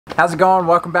How's it going?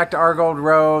 Welcome back to Our Gold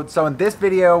Road. So in this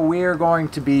video we're going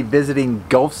to be visiting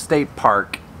Gulf State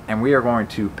Park and we are going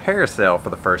to parasail for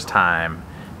the first time,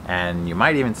 and you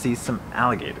might even see some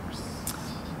alligators.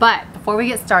 But before we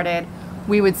get started,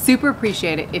 we would super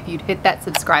appreciate it if you'd hit that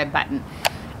subscribe button.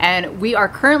 And we are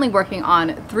currently working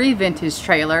on 3 vintage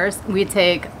trailers. We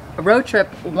take a road trip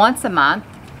once a month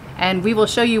and we will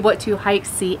show you what to hike,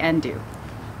 see, and do.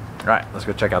 All right, let's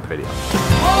go check out the video.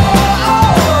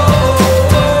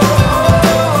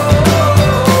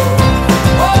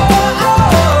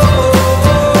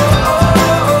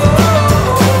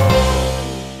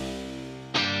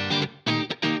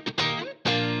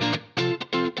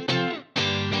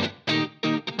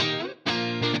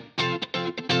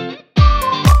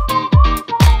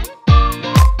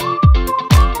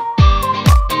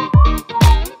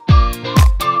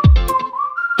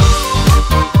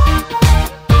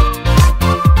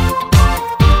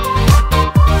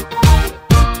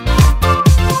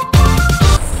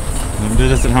 Do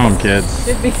this at home, kids.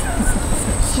 Should be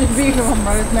from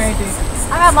Rosemary too.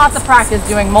 I've had lots of practice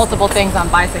doing multiple things on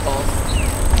bicycles.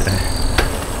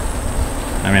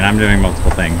 I mean, I'm doing multiple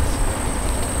things.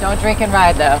 Don't drink and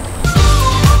ride though.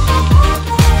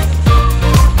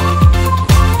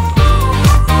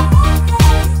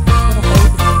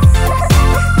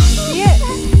 See it?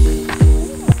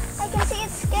 I can see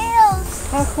its scales.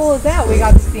 How cool is that? We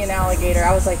got to see an alligator.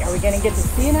 I was like, are we gonna get to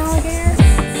see an alligator?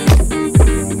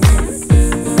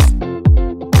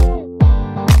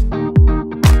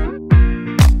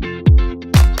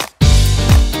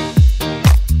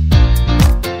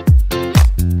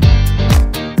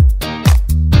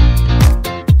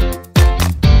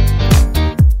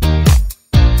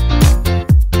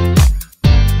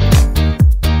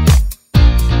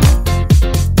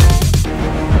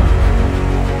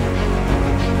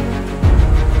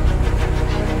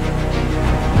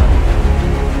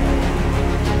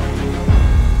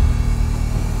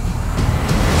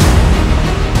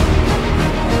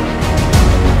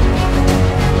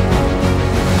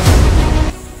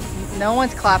 No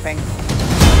one's clapping.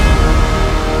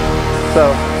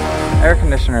 So, air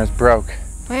conditioner is broke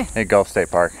Wait. at Gulf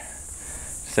State Park,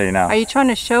 just so you know. Are you trying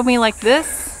to show me like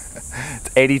this? It's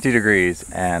 82 degrees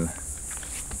and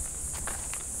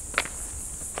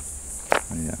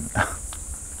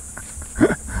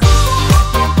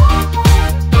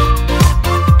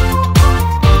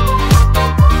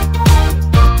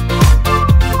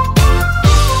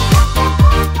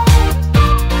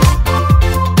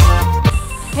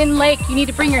Pin Lake, you need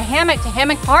to bring your hammock to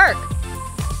Hammock Park.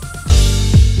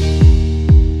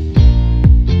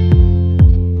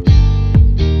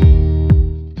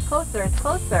 Closer, it's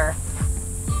closer.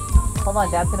 Hold on,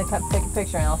 Dad's gonna come take a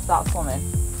picture and I'll stop swimming.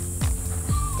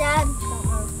 Dad.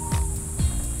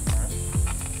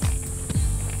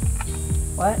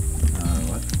 What?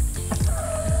 what?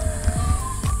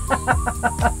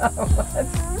 What?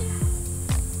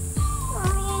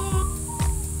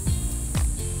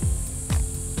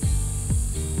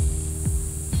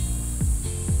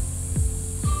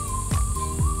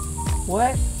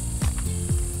 What?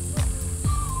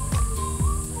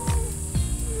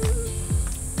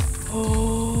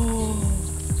 Oh.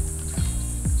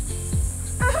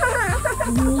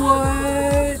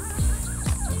 What?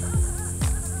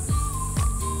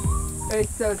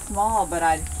 It's so small, but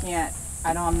I can't.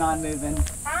 I know I'm not moving.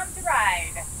 Time to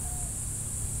ride.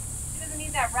 She doesn't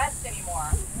need that rest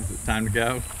anymore. Is it time to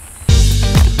go?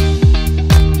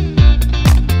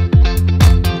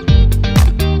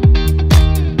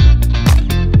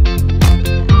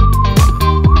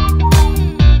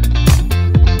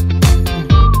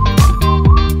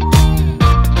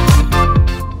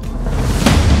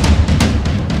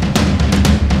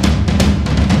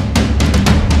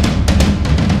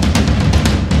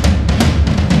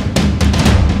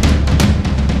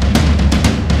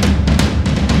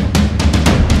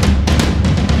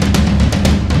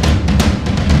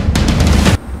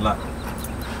 Luck.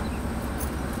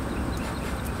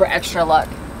 For extra luck.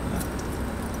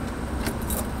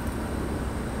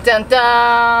 Dun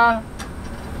dun!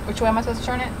 Which way am I supposed to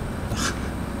turn it?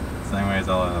 Same way as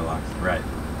all other locks. Right.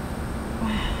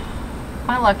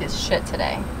 My luck is shit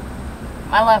today.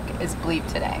 My luck is bleep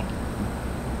today.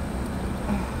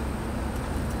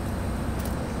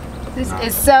 This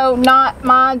is so not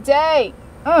my day.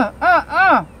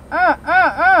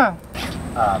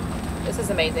 This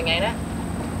is amazing, ain't it?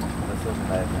 This is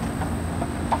amazing.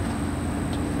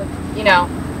 You know,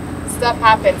 stuff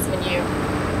happens when you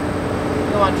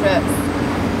go on trips.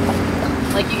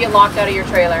 Like you get locked out of your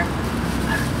trailer.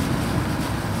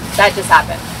 That just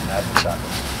happened. That just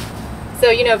happened. So,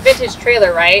 you know, vintage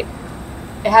trailer, right?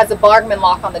 it has a Bargman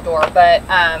lock on the door, but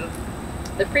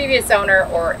the previous owner,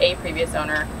 or a previous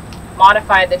owner,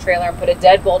 modified the trailer and put a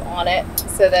deadbolt on it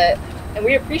so that, and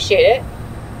we appreciate it.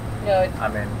 You know, I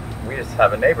mean, we just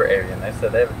have a neighbor area, and they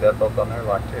said they have a deadbolt on their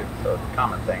lock too, so it's a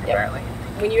common thing apparently.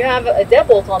 when you have a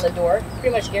deadbolt on the door, it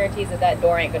pretty much guarantees that that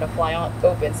door ain't going to fly on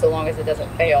open so long as it doesn't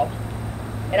fail.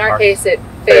 In our case, it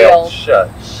failed shut.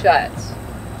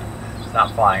 It's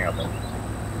not flying open.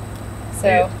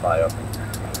 So, It's fly open.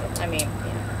 I mean,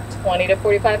 20 to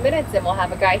 45 minutes and we'll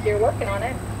have a guy here working on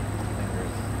it.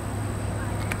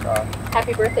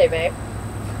 Happy birthday, babe.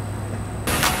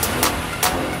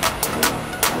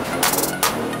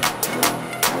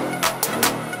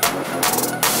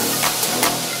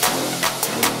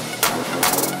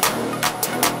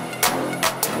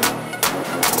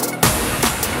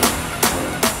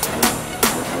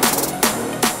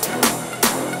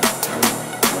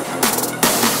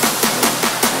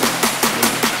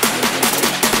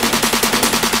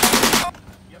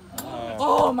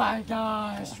 Oh my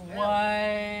gosh,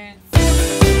 what?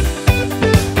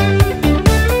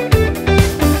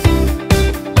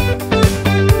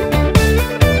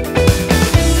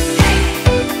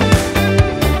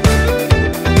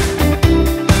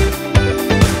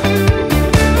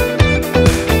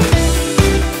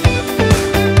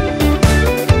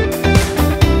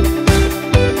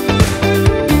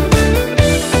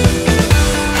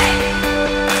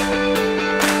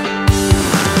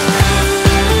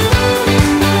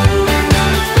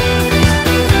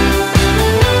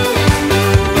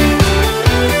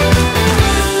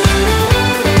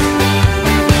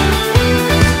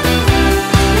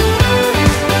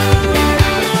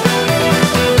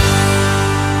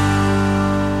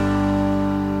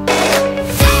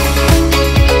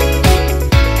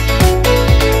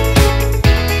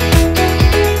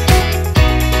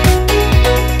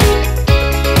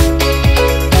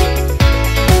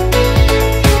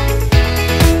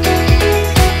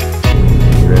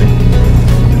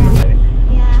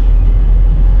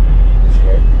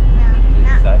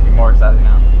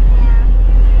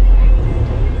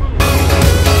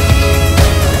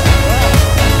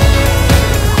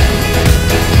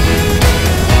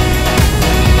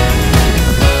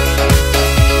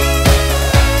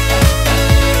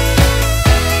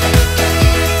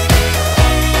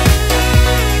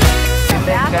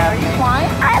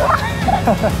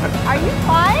 Are you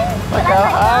flying? Look how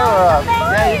high we're up.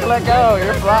 Yeah, you can let go.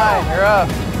 You're flying. You're up.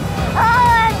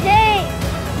 OMG!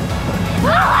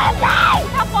 OMG!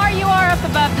 How far you are up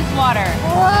above this water?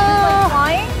 Whoa!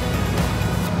 Flying?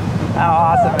 How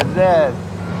awesome is this?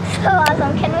 So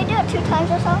awesome. Can we do it 2 times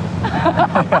or so?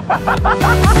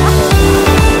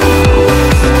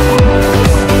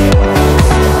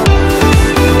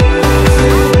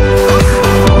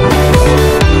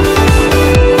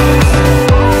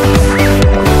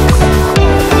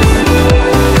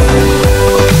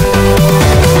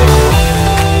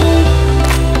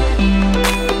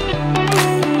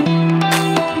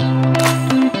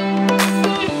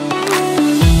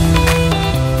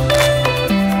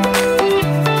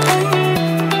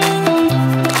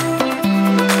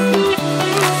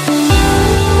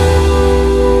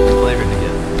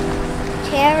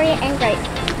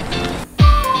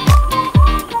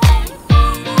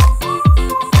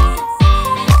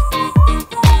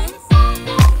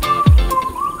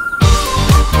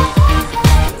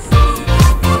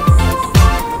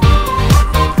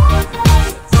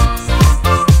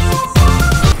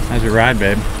 Ride,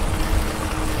 babe.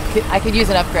 I could use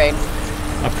an upgrade.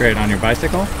 Upgrade on your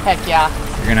bicycle? Heck yeah.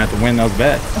 You're gonna have to win those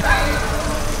bets.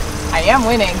 I am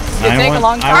winning. It's gonna take a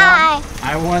long time.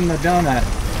 I won the donut.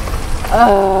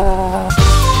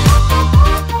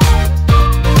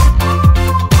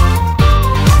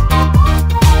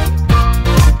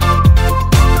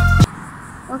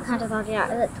 What kind of dog is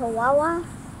that? Is it Chihuahua?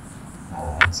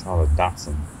 It's called a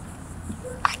Dachshund.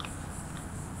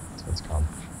 That's what it's called.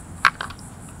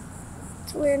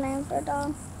 It's a weird name for a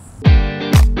dog.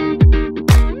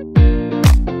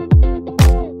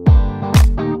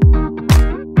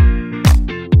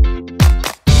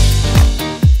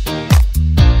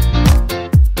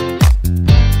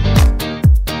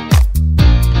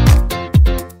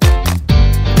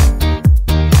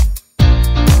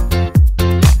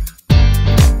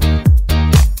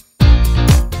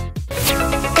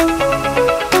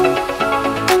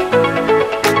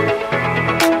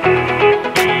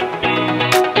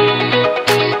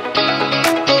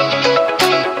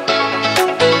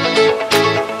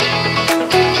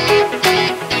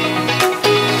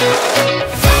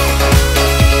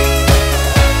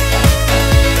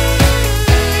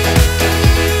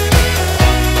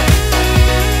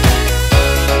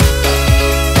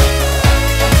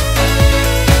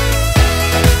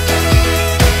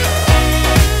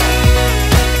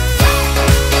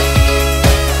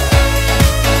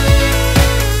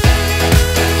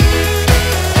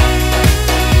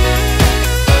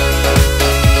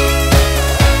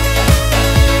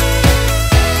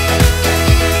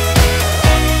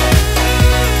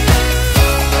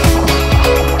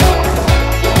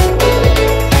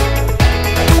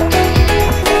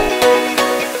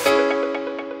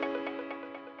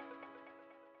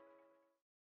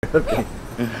 Okay.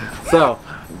 So,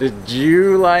 did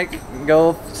you like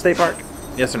Gulf State Park?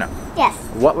 Yes or no? Yes.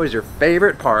 What was your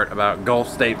favorite part about Gulf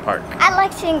State Park? I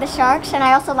like seeing the sharks, and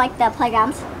I also like the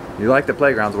playgrounds. You like the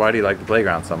playgrounds. Why do you like the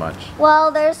playgrounds so much?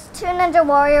 Well, there's 2 Ninja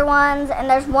Warrior ones, and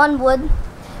there's one wood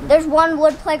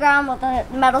playground with a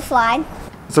metal slide.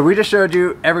 So we just showed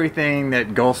you everything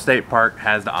that Gulf State Park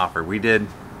has to offer. We did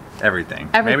everything.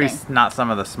 Maybe not some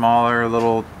of the smaller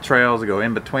little trails that go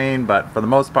in between, but for the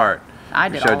most part,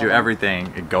 we showed you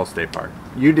everything at Gulf State Park.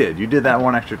 You did that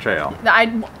one extra trail.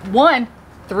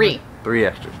 Three. Three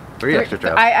extra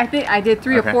trails. I think I did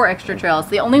 3 or 4 extra trails.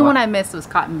 The only one I missed was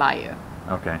Cotton Bayou.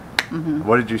 Okay.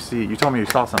 What did you see? You told me you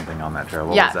saw something on that trail.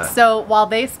 What was that? So while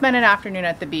they spent an afternoon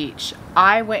at the beach,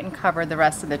 I went and covered the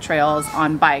rest of the trails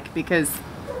on bike because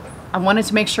I wanted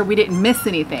to make sure we didn't miss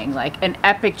anything, like an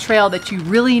epic trail that you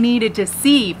really needed to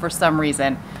see for some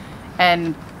reason.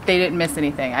 And they didn't miss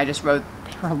anything. I just rode,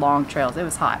 they were long trails. It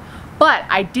was hot. But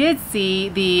I did see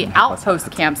the outpost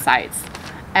campsites.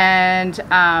 And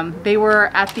they were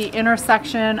at the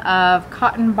intersection of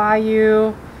Cotton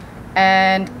Bayou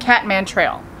and Catman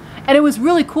Trail. And it was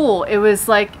really cool. It was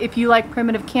like, if you like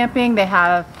primitive camping, they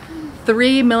have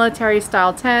 3 military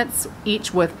style tents,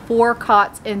 each with 4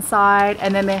 cots inside.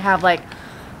 And then they have like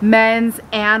men's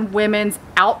and women's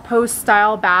outpost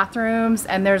style bathrooms.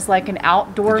 And there's like an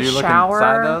outdoor shower. Did you look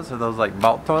inside those? Are those like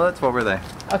vault toilets? What were they?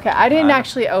 Okay, I didn't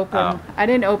actually open. I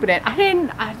didn't open it. I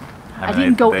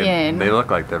didn't go in. They look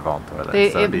like they're vault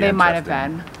toilets. They might have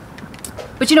been.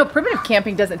 But you know, primitive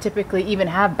camping doesn't typically even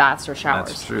have baths or showers.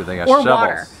 That's true. They got or shovels.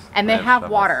 Water, and they have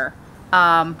water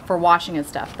for washing and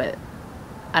stuff. But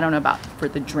I don't know about for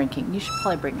the drinking. You should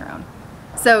probably bring your own.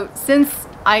 So since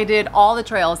I did all the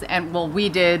trails, and well,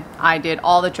 I did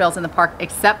all the trails in the park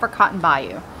except for Cotton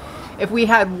Bayou. If we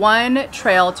had one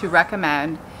trail to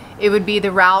recommend, it would be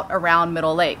the route around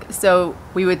Middle Lake. So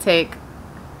we would take,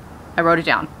 I wrote it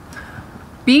down,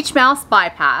 Beach Mouse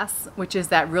Bypass, which is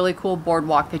that really cool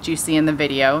boardwalk that you see in the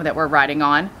video that we're riding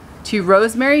on, to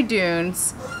Rosemary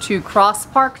Dunes, to Cross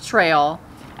Park Trail,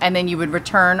 and then you would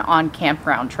return on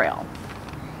Campground Trail.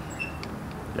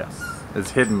 Yes.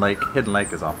 It's Hidden Lake. Hidden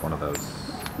Lake is off one of those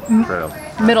trails.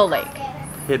 Middle Lake.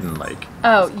 Hidden Lake.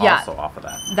 Oh, is yeah. Also off of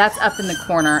that. That's up in the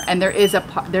corner, and there's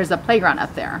a playground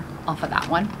up there off of that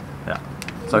one. Yeah.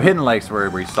 So Hidden Lake's where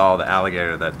we saw the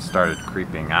alligator that started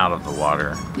creeping out of the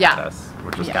water. Yeah.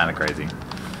 Which was kind of crazy.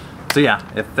 So yeah,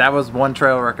 if that was one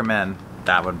trail to recommend,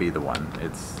 that would be the one.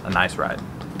 It's a nice ride.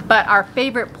 But our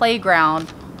favorite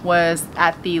playground was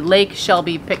at the Lake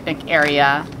Shelby picnic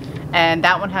area, and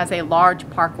that one has a large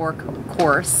parkour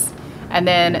course, and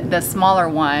then the smaller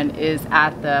one is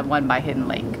at the one by Hidden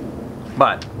Lake.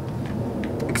 But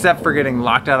except for getting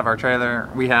locked out of our trailer,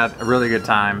 we had a really good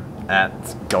time at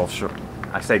Gulf Shore.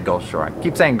 I say Gulf Shore. I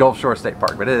keep saying Gulf Shore State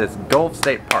Park, but it is Gulf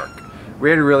State Park. We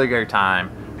had a really good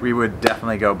time. We would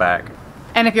definitely go back.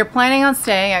 And if you're planning on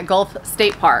staying at Gulf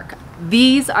State Park,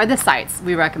 these are the sites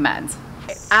we recommend.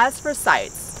 As for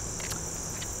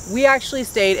sites, we actually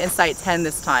stayed in Site 10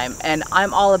 this time, and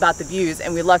I'm all about the views,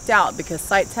 and we lucked out because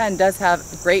Site 10 does have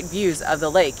great views of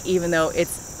the lake, even though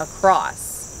it's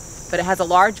across. But it has a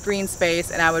large green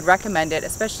space, and I would recommend it,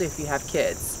 especially if you have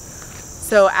kids.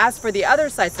 So as for the other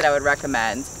sites that I would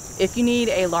recommend, if you need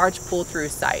a large pull-through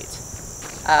site,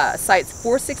 sites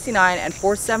 469 and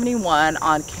 471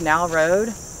 on Canal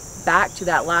Road, back to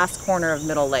that last corner of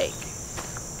Middle Lake.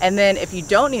 And then if you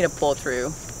don't need a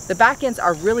pull-through, the back ends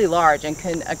are really large and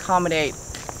can accommodate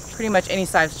pretty much any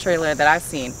size trailer that I've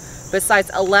seen. But sites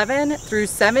 11 through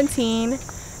 17,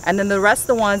 and then the rest of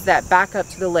the ones that back up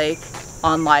to the lake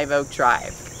on Live Oak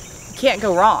Drive. You can't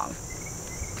go wrong.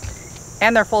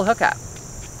 And they're full hookup.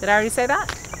 Did I already say that?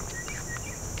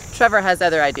 Trevor has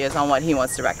other ideas on what he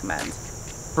wants to recommend.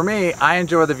 For me, I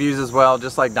enjoy the views as well,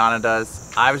 just like Donna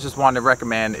does. I was just wanting to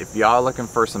recommend, if y'all looking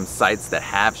for some sites that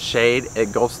have shade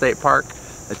at Gulf State Park,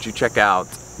 that you check out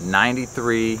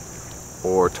 93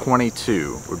 or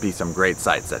 22 would be some great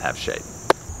sites that have shade.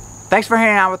 Thanks for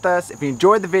hanging out with us. If you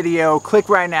enjoyed the video, click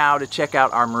right now to check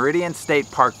out our Meridian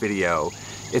State Park video.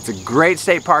 It's a great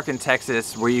state park in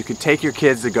Texas where you can take your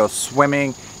kids to go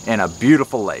swimming in a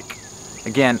beautiful lake.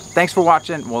 Again, thanks for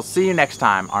watching. We'll see you next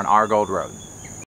time on Our Gold Road.